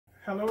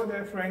Hello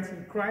there, friends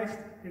in Christ.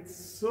 It's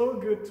so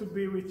good to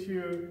be with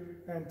you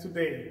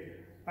today.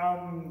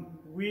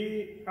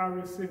 We are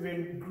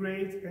receiving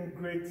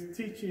great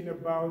teaching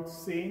about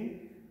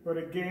sin, but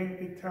again,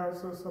 it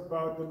tells us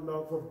about the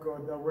love of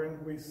God, that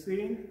when we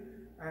sin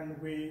and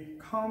we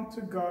come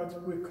to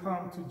God, we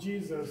come to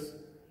Jesus,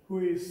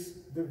 who is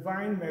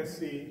divine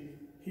mercy.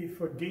 He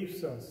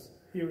forgives us,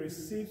 He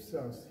receives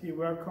us, He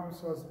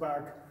welcomes us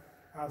back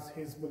as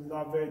His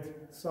beloved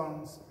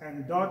sons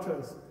and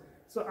daughters.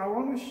 So I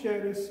want to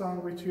share this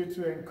song with you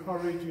to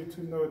encourage you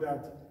to know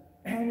that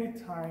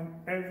anytime,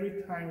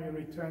 every time you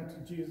return to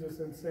Jesus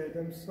and say,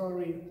 I'm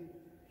sorry,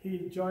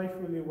 He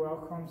joyfully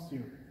welcomes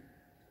you.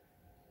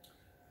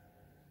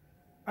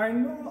 I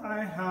know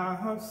I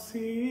have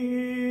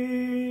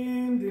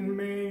sinned in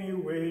many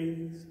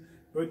ways,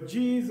 but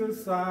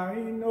Jesus, I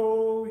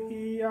know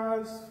He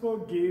has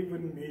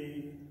forgiven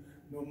me.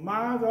 No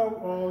matter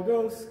all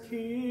those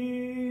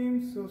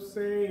schemes of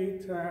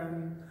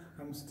Satan,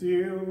 I'm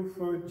still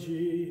for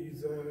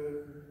Jesus.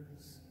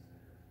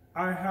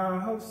 I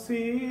have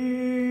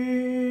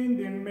sinned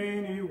in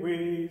many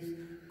ways,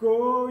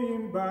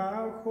 going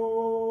back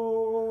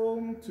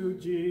home to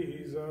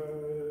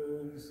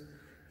Jesus.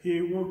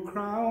 He will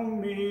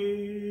crown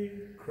me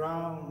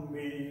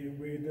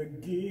with the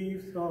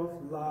gift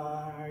of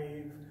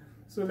life.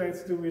 So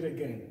let's do it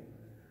again.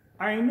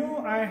 I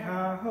know I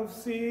have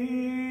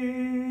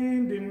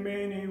sinned in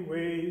many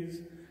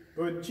ways,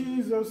 but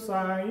Jesus,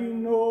 I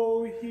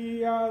know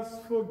He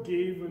has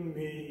forgiven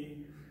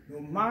me.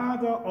 No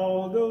matter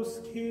all those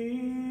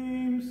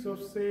schemes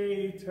of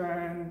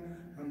Satan,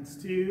 I'm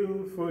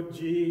still for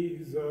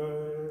Jesus.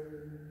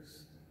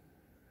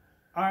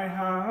 I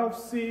have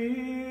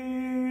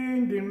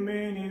sinned in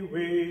many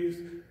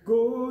ways,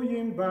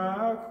 going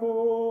back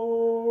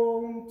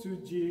home to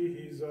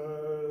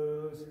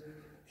Jesus.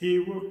 He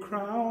will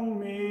crown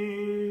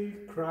me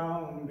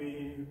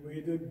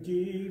with the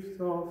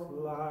gift of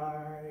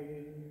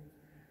life.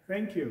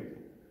 Thank you.